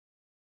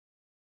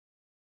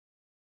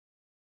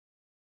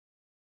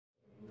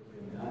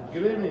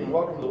Good evening and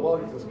welcome to the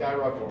Wellington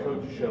Skyrocket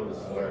Coaches Show. This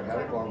is Larry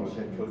Haddock along with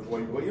head coach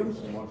Wade Williams.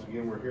 And once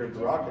again, we're here at the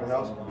Rocket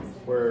House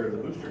where the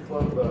Booster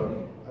Club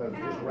has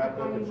just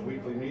wrapped up its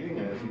weekly meeting,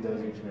 and as he does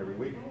each and every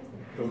week,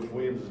 Coach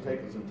Williams has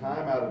taken some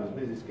time out of his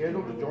busy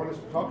schedule to join us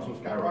to talk some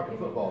Skyrocket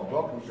football.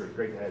 Welcome, sir. It's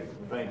great to have you.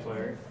 Thanks,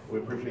 Larry. We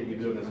appreciate you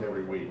doing this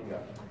every week.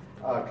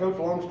 Coach,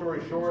 long story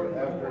short,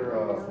 after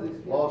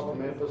loss to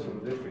Memphis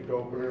in the district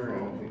opener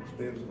and at the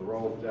expense of the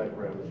Royals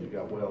Jackrabbits, you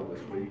got well this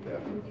week,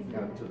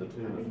 kind of to the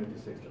tune of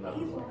 56-0.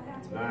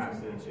 Nice.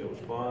 It was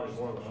fun. It was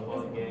one of those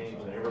fun games,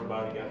 and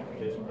everybody got to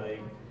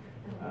participate.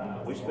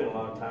 We spent a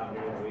lot of time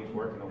during the week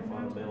working on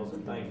fundamentals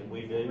and things that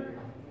we do,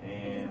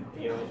 and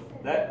you know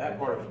that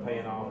part of it's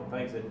paying off. And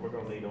things that we're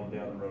going to need on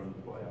down the road in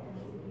the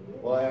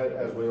playoffs. Well,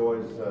 as we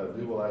always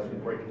do, we'll ask you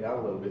to break it down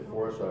a little bit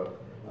for us.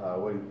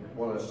 We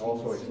want to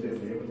also extend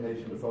the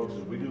invitation to folks,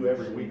 as we do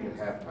every week at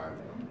halftime,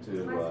 to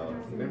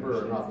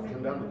remember or not,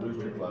 come down to the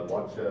Booster Club,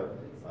 watch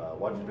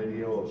a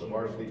video of the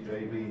varsity,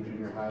 JV,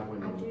 junior high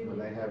when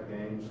they have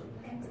games.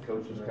 The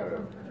coaches kind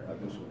of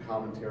do some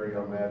commentary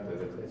on that.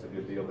 It's a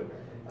good deal. But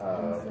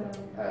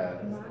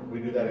we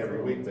do that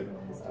every week. But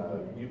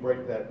you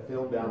break that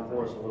film down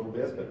for us a little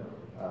bit. But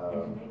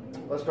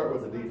let's start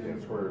with the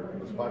defense, where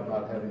despite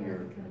not having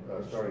your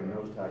starting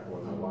nose tackle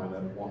in the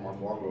lineup 1 month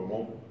longer,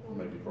 won't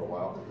maybe for a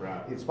while.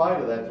 Right. In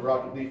spite of that, the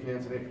Rocket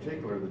defense, and in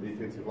particular the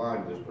defensive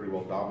line, just pretty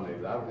well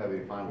dominated. I don't have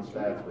any final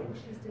stats but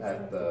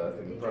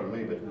in front of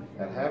me, but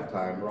at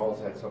halftime,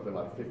 Rawls had something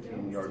like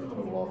 15 yards of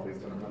total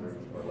offense and 100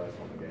 or less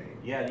on the game.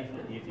 Yeah,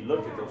 if you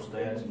looked at those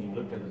stats and you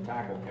looked at the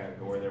tackle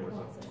category, there was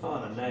a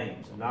ton of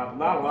names. Not a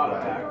lot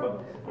of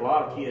tackle, but a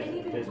lot of kids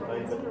that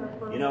participated.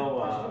 But you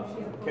know,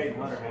 Caden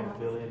Hunter had to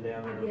fill in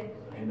down there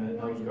in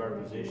that nose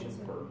guard position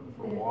for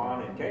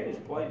Juan, and Caden's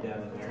played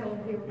down in there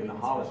in the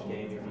Hollis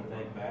game, if you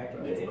think back.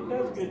 And he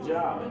does a good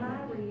job,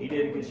 and he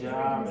did a good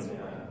job.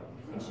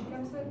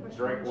 And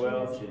Drake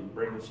Welch and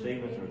Brendan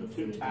Stevens are the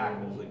two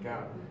tackles that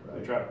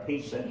we try to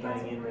piece that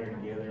thing in there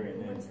together.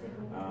 And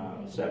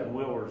then Seven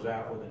Willer's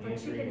out with an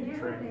injury, and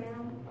Trent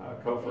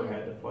Kofer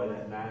had to play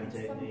that 9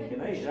 technique,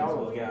 and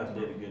all those guys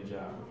did a good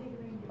job.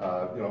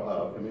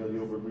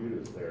 Emilio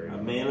Bermudez there.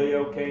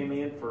 Emilio came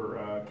in for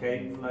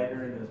Caden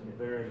later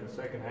in the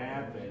second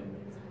half, and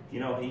you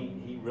know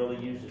he really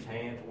used his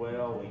hands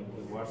well.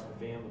 We watched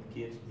the film with the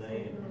kids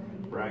today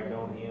and bragged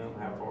on him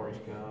how far he's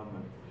come.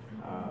 And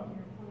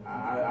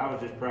I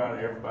was just proud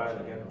of everybody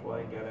that got to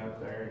play, got out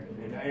there,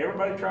 and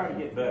everybody trying to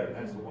get better.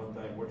 That's the one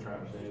thing we're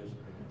trying to do is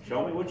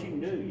show me what you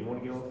can do. You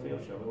want to get on the field,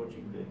 show me what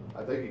you can do.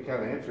 I think you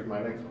kind of answered my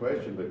next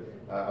question, but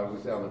I was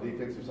going to say on the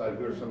defensive side,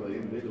 who are some of the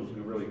individuals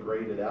who really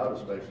graded out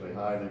especially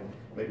high, and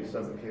maybe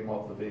some that came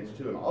off the bench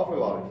too? An awful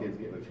lot of kids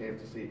getting a chance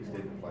to see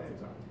extended playing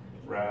time.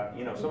 Right.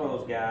 You know, some of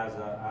those guys,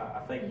 I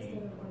think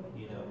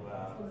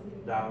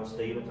Donald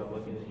Stevens, I'm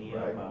looking at him.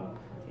 Right.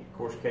 Of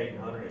course, Caden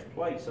Hunter has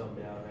played some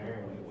down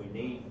there, and we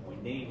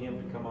need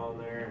him to come on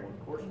there. And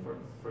of course,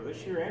 for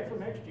this year and for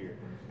next year,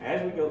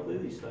 as we go through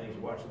these things,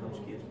 watching those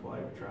kids play,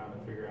 we're trying to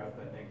figure out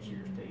that next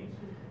year's team.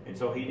 And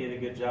so he did a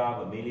good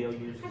job. Emilio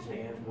used his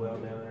hands well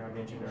down there, I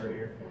mentioned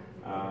earlier.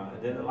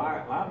 And then the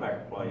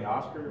linebacker play,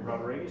 Oscar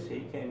Rodriguez,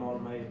 he came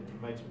on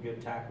and made some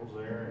good tackles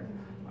there.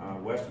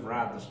 And Weston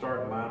Wright, the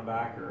starting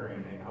linebacker,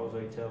 and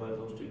Jose Tellez,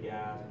 those two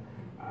guys.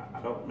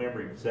 I don't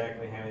remember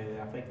exactly how many.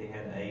 I think they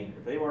had 8,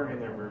 but they weren't in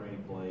there very many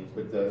plays.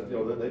 But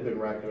they've been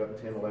racking up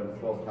 10, 11,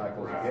 12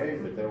 tackles a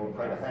game, but they only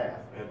played a half.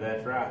 And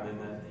that's right. And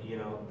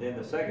then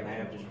the second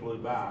half just flew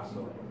by.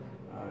 So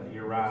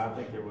you're right. I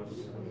think there was.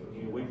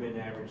 We've been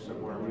averaging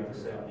somewhere around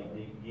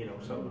 70.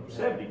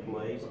 70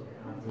 plays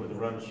with the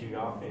run and shoot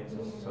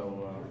offenses.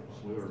 So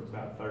we were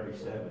about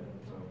 37.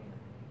 So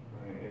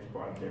it's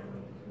quite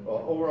different.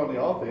 Well, over on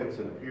the offense,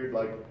 it appeared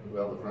like,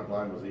 the front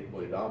line was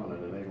equally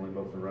dominant, enabling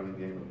both the running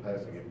game and the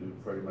passing game to do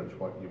pretty much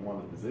what you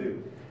wanted to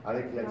do. I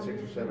think you had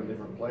 6 or 7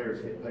 different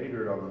players hit pay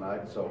dirt on the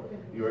night, so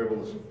you were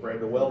able to spread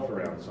the wealth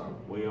around some.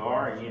 We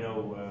are.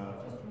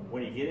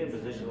 When you get in a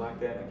position like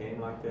that, in a game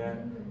like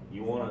that,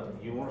 you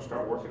want to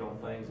start working on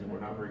things that we're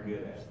not very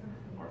good at,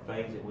 or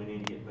things that we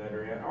need to get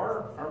better at,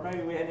 or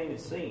maybe we hadn't even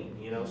seen.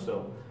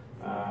 So.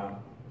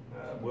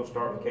 We'll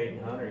start with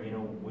Caden Hunter.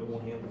 We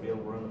want him to be able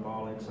to run the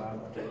ball inside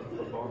and protect the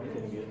football. He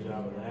did a good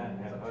job of that.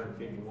 Had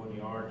 151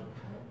 yards.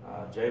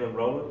 Jalen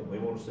Rowland, we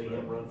want to see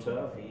him run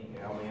tough. He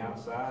on the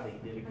outside,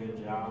 he did a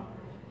good job.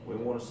 We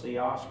want to see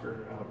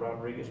Oscar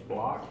Rodriguez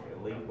block,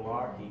 lead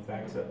block. He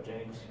backs up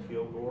James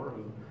Kilgore,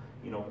 who,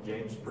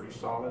 James is pretty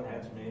solid,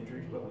 had some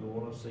injuries, but we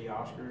want to see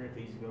Oscar if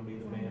he's going to be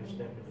the man to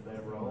step into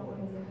that role.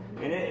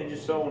 And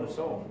just so on and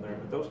so on from there.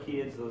 But those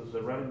kids,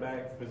 the running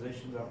back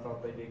positions, I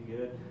thought they did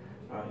good.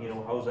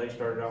 Jose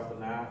started off the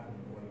night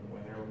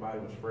when everybody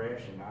was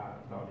fresh, and I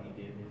thought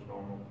he did his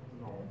normal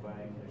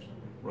thing, just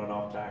run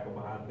off tackle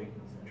behind Big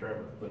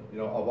Trevor. But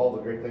of all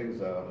the great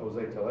things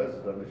Jose Tellez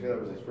has done this year,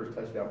 that was his first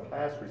touchdown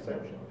pass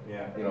reception.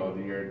 Yeah. Of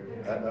the year.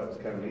 That was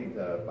kind of neat.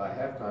 By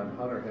halftime,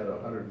 Hunter had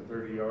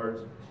 130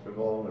 yards to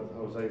go on with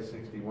Jose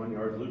 61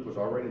 yards. Luke was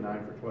already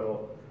 9 for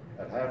 12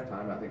 at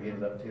halftime. I think he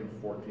ended up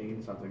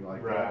 10-14, something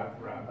like that.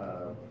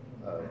 Right.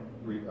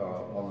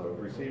 On the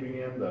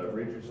receiving end,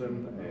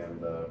 Richardson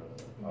and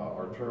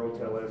Arturo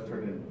Tellez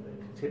turned in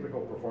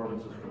typical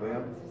performances for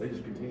them. They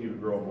just continue to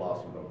grow and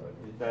blossom, don't they?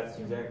 That's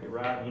exactly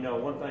right. You know,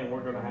 one thing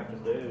we're going to have to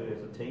do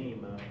as a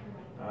team,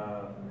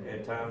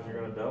 at times you're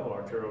going to double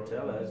Arturo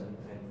Tellez and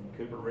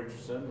Cooper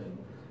Richardson and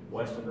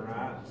Weston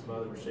Wright and some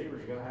other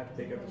receivers are going to have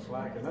to pick up the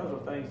slack, and those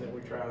are things that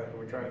we're trying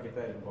to get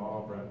that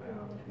involved right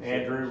now.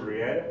 Andrew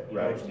Rietta, you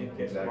know, didn't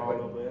catch the ball a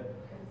little bit.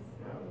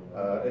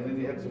 And then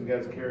you had some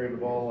guys carrying the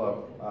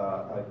ball.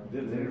 I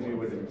did an interview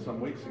with him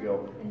some weeks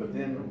ago, but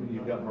then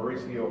you've got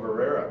Mauricio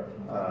Herrera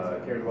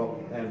carrying the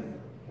ball and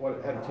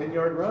had a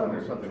 10-yard run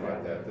or something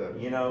like that.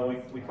 You know,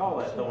 we call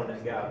that throwing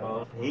that guy a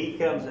bone. He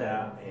comes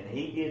out and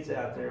he gets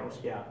out there on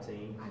scout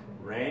team.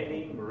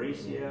 Randy,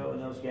 Mauricio,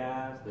 and those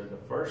guys, they're the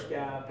first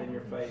guy up in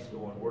your face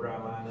going, where do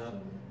I line up?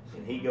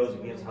 And he goes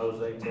against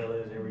Jose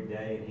Tellez every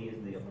day, and he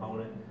is the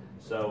opponent.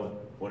 So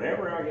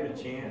whenever I get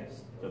a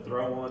chance to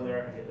throw one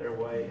their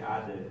way,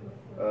 I do.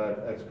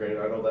 That's great.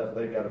 I know that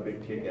they got a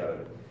big kick out of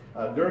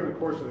it. During the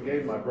course of the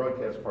game, my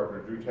broadcast partner,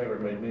 Drew Taylor,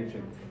 made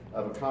mention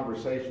of a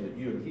conversation that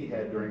you and he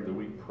had during the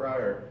week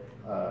prior.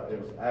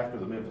 It was after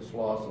the Memphis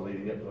loss and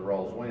leading up to the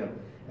Rawls win.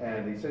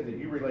 And he said that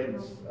you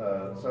related,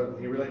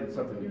 he related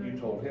something that you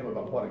told him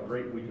about what a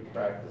great week of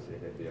practice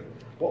it had been.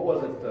 What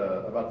was it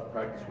about the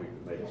practice week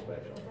that made it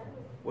special?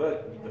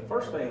 Well, the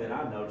first thing that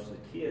I noticed,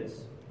 the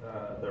kids,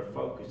 their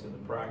focus in the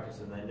practice,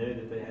 and they knew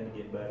that they had to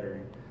get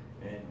better.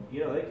 And you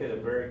know, they could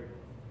have very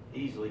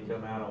easily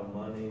come out on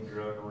Monday and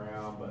drug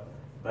around, but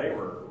they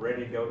were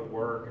ready to go to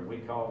work, and we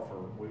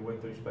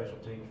went through special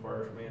teams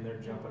first. Man,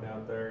 they're jumping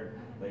out there,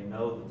 and they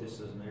know that this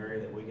is an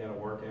area that we got to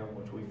work on,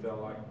 which we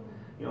felt like,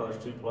 you know,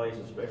 there's two plays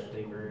in special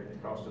team area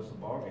that cost us the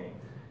ball game.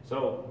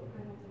 So,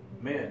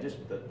 man,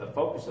 just the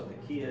focus of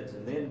the kids,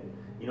 and then,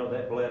 you know,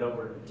 that bled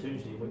over to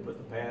Tuesday. We put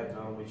the pads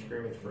on, we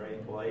scrimmaged for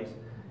 8 plays,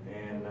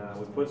 and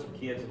we put some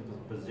kids in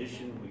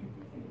position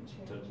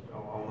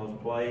on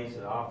those plays,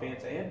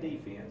 offense and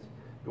defense,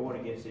 going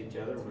against each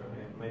other,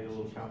 and made a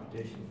little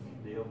competition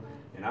deal.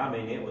 And I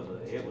mean, it was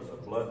a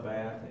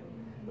bloodbath, and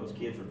those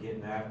kids were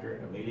getting after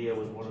it. Amelia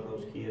was one of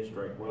those kids.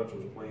 Drake Welch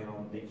was playing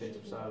on the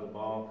defensive side of the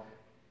ball.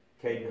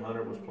 Caden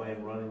Hunter was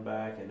playing running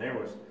back, and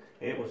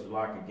it was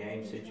like a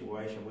game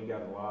situation. We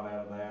got a lot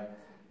out of that.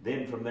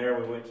 Then from there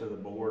we went to the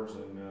boards,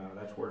 and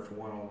that's where it's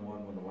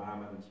one-on-one with the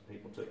linemen. And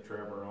people took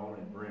Trevor on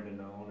and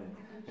Brendan on,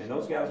 and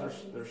those guys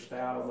they're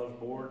stout on those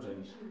boards.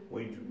 And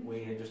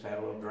we had just had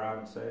a little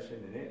driving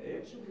session,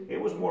 and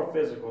it was more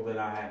physical than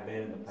I have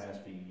been in the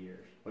past few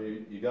years. Well,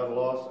 you got a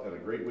loss and a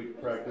great week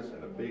of practice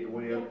and a big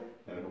win,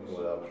 and it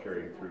was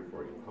carrying through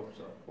for you. Hope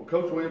so. Well,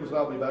 Coach Williams,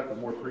 I'll be back with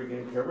more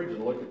pregame coverage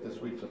and a look at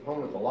this week's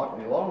opponent, the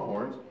Lockney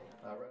Longhorns.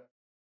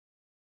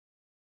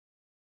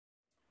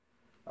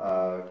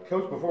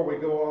 Coach, before we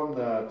go on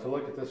to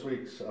look at this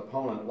week's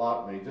opponent,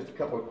 Lockney, just a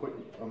couple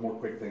of more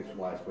quick things from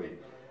last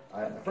week.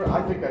 I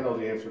think I know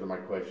the answer to my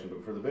question,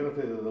 but for the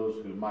benefit of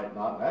those who might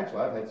not, and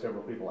actually I've had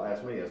several people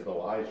ask me as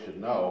though I should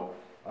know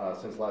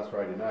since last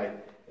Friday night.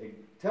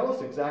 Tell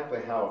us exactly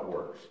how it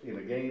works in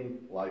a game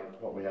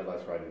like what we had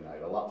last Friday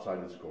night, a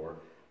lopsided score.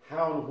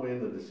 How and when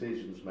the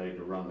decision's made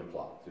to run the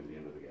clock to the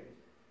end of the game?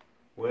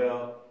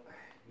 Well,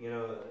 you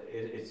know,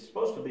 it's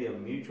supposed to be a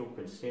mutual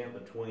consent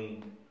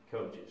between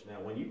coaches.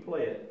 Now, when you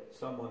play at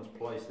someone's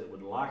place that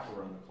would like to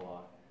run the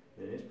clock,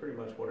 then it's pretty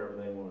much whatever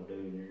they want to do,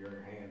 and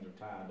your hands are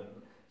tied.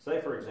 Say,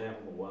 for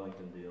example, the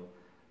Wellington deal.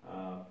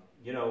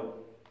 You know,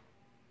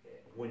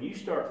 when you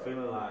start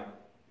feeling like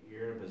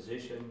you're in a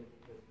position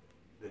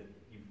that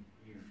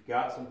you've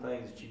got some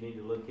things that you need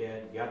to look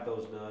at, you got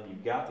those done,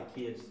 you've got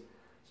the kids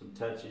some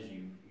touches,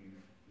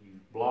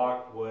 you've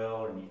blocked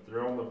well, and you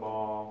thrown the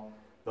ball,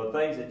 the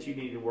things that you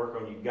need to work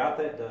on, you've got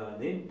that done.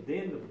 Then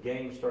the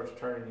game starts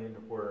turning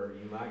into where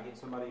you might get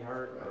somebody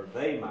hurt, or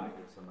they might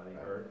get somebody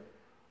hurt,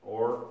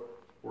 or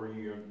where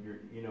you're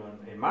you know,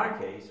 in my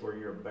case, where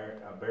you're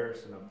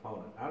embarrassing an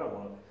opponent. I don't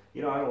want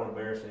to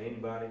embarrass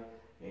anybody,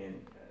 and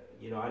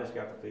you know, I just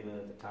got the feeling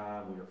at the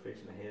time we were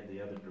fixing to head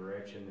the other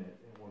direction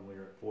when we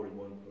were at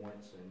 41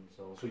 points, and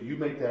so. So you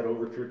make that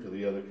overture to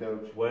the other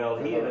coach? Well,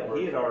 he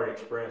had already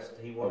expressed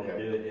he wanted to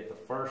do it at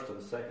the first of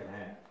the second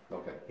half.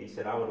 Okay. He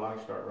said, I would like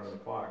to start running the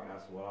clock. And I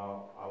said,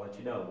 well, I'll let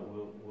you know, but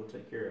we'll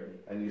take care of you.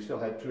 And you still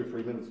had 2 or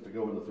 3 minutes to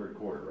go in the third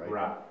quarter,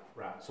 right?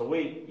 Right. So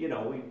we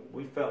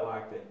felt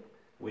like that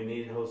we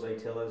needed Jose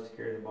Tellez to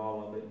carry the ball a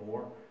little bit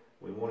more.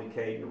 We wanted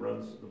Caden to run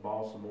the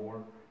ball some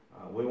more.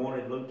 We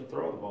wanted Luke to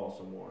throw the ball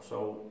some more.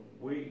 So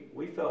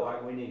we felt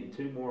like we needed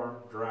 2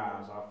 more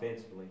drives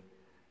offensively,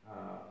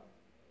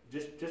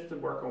 just to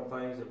work on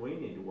things that we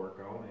need to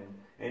work on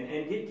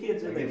and get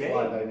kids in the game.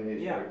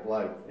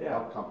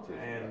 Live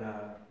competition. And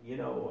you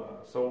know,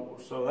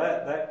 so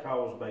that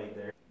call was made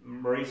there.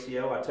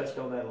 Mauricio, I touched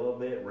on that a little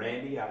bit.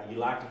 Randy, you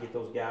like to get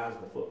those guys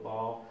the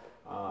football.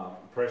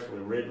 Presley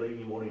Ridley,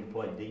 you want him to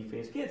play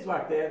defense. Kids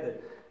like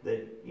that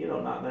you know,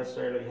 not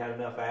necessarily had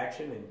enough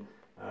action. And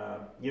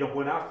you know,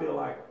 when I feel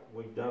like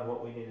we've done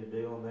what we need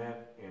to do on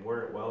that, and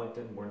we're at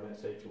Wellington, we're in that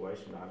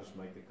situation, I just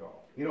make the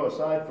call. You know,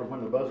 aside from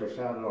when the buzzer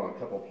sounded on a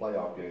couple of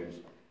playoff games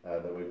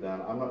that we've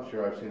done, I'm not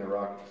sure I've seen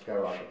a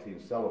Skyrocket team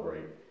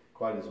celebrate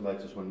quite as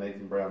much as when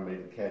Nathan Brown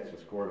made the catch and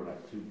scored on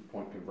that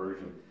 2-point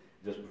conversion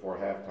just before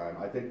halftime.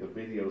 I think the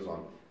videos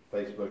on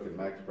Facebook and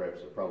Max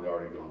Preps have probably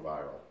already gone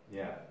viral.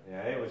 Yeah,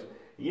 it was,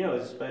 it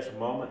was a special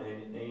moment,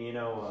 and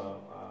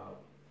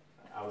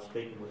I was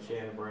speaking with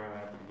Shannon Brown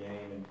after the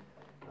game, and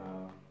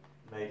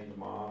Nathan's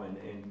mom,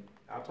 and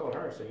I told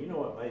her, I said, you know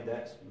what made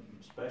that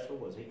special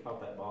was he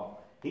caught that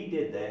ball. He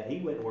did that.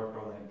 He went and worked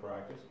on that in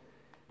practice,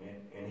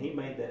 and he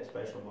made that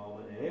special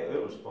moment, and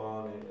it was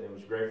fun. It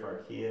was great for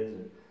our kids,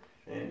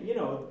 and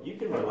you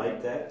can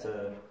relate that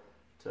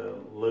to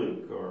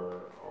Luke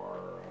or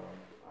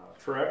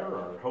Trevor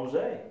or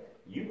Jose.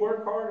 You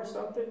work hard at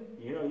something,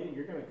 you're going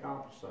to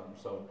accomplish something.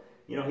 So,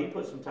 he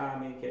put some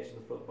time in catching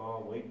the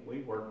football. We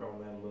worked on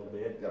that a little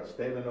bit. Got a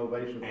standing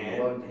ovation from and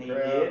the Wellington he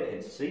crowd. did,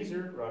 and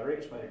Cesar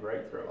Rodriguez made a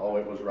great throw. Oh,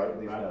 it was right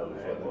in his nose.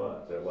 It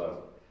was. It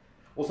was.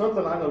 Well,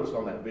 something I noticed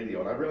on that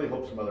video, and I really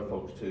hope some other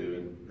folks too,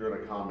 and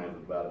Jordan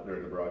commented about it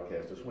during the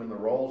broadcast, is when the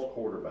Rawls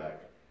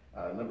quarterback,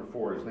 number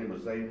 4, his name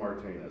was Zane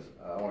Martinez.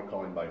 I want to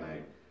call him by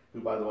name, who,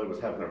 by the way, was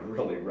having a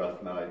really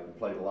rough night and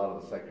played a lot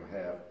of the second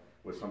half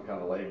with some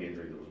kind of leg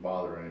injury that was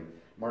bothering him.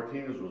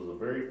 Martinez was the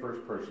very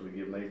first person to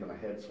give Nathan a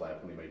head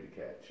slap when he made the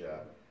catch.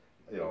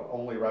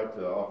 Only right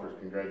to offer his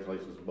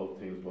congratulations to both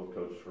teams, both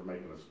coaches, for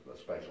making a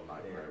special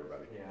night for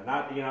everybody. Yeah, and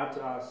I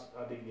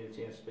did get a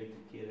chance to speak to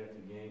the kid after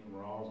the game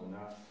from Rawls, and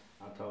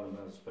I told him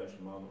that was a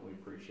special moment. We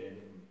appreciate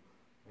it. And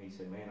he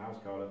said, "Man, I was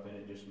caught up in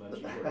it just as much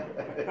as you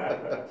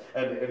were."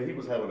 and he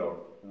was having a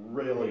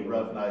really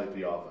rough night at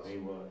the office. He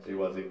was. He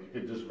was. He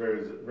could just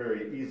very,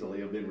 very easily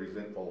have been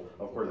resentful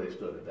of where they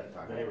stood at that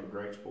time. They were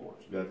great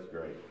sports. That's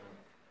great.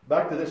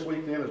 Back to this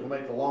weekend as we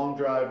make the long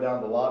drive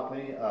down to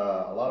Lockney.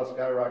 A lot of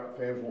Skyrocket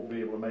fans won't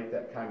be able to make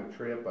that kind of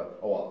trip.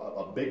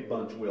 A big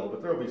bunch will,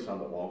 but there will be some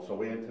that won't. So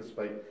we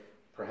anticipate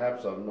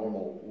perhaps a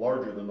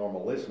larger than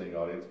normal listening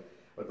audience.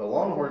 But the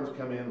Longhorns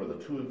come in with a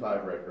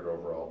 2-5 record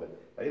overall. But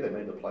hey, they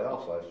made the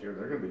playoffs last year.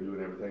 They're going to be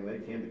doing everything they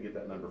can to get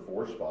that number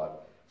 4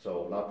 spot.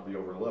 So not to be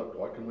overlooked.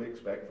 What can we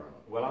expect from them?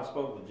 Well, I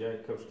spoke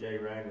with Coach Jay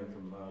Ragland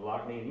from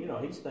Lockney,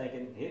 and he's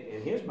thinking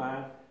in his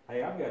mind,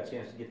 hey, I've got a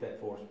chance to get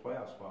that 4th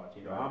playoff spot.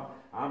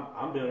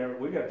 I'm doing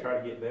everything. We've got to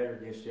try to get better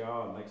against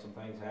y'all and make some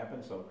things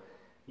happen. So,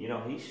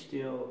 he's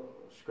still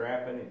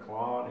scrapping and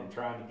clawing and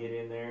trying to get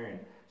in there. And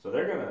so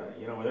they're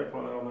gonna, they're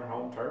playing on their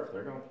home turf.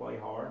 They're gonna play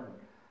hard.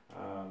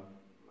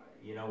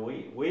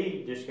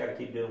 We just got to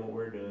keep doing what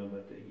we're doing.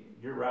 But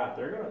you're right.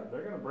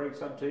 They're gonna bring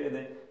something to you.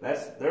 And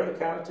they're the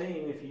kind of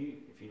team. If you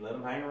let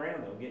them hang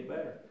around, they'll get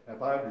better.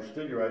 If I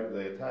understood you right,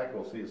 the attack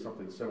we'll see is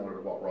something similar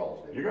to what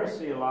Rawls did. You're going to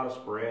see a lot of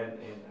spread,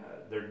 and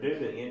they're due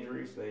to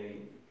injuries.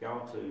 They've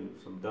gone to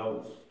some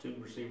doubles, 2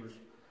 receivers,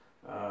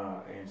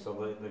 and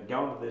so they've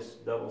gone to this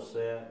double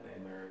set.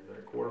 And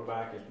their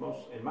quarterback is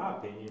in my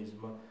opinion,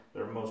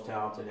 their most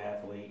talented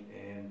athlete.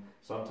 And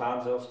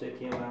sometimes they'll stick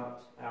him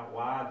out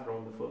wide,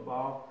 throwing the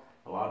football.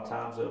 A lot of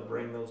times they'll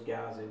bring those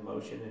guys in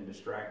motion and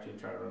distract you and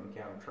try to run the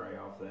counter tray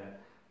off that.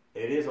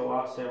 It is a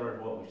lot similar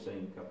to what we've seen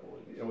in a couple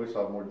of weeks. And we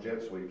saw more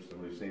jet sweeps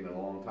than we've seen in a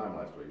long time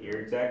last week.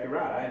 You're exactly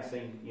right. I hadn't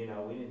seen, we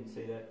didn't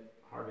see that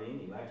hardly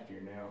any last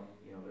year. Now,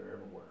 they're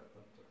everywhere.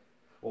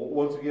 Well,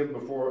 once again,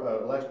 before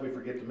lest we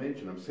forget to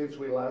mention them, since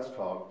we last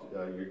talked,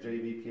 your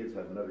JV kids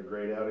had another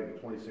great outing, a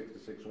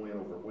 26-6 win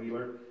over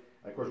Wheeler.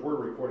 Of course, we're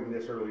recording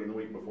this early in the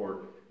week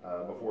before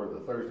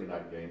the Thursday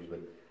night games, but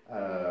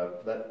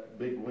that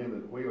big win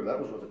at Wheeler, that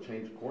was with a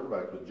change of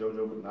quarterbacks, with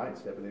JoJo McKnight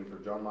stepping in for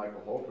John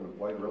Michael Holcomb and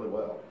playing really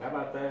well. How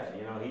about that?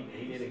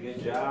 He did a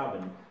good job,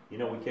 and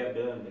we kept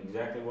doing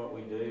exactly what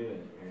we do,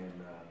 and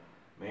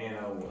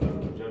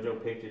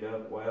JoJo picked it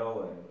up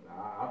well, and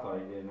I thought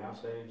he did an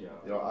outstanding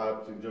job.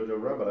 I've seen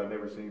JoJo run, but I've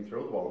never seen him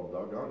throw the ball.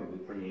 Doggone, he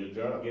did a pretty good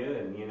job. He did good,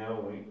 and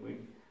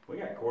we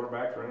got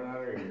quarterbacks running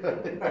out of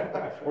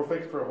here. We're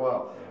fixed for a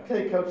while. Yeah.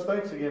 Okay, Coach,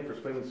 thanks again for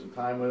spending some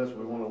time with us.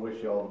 We want to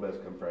wish you all the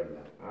best come Friday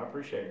night. I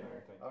appreciate it, Larry.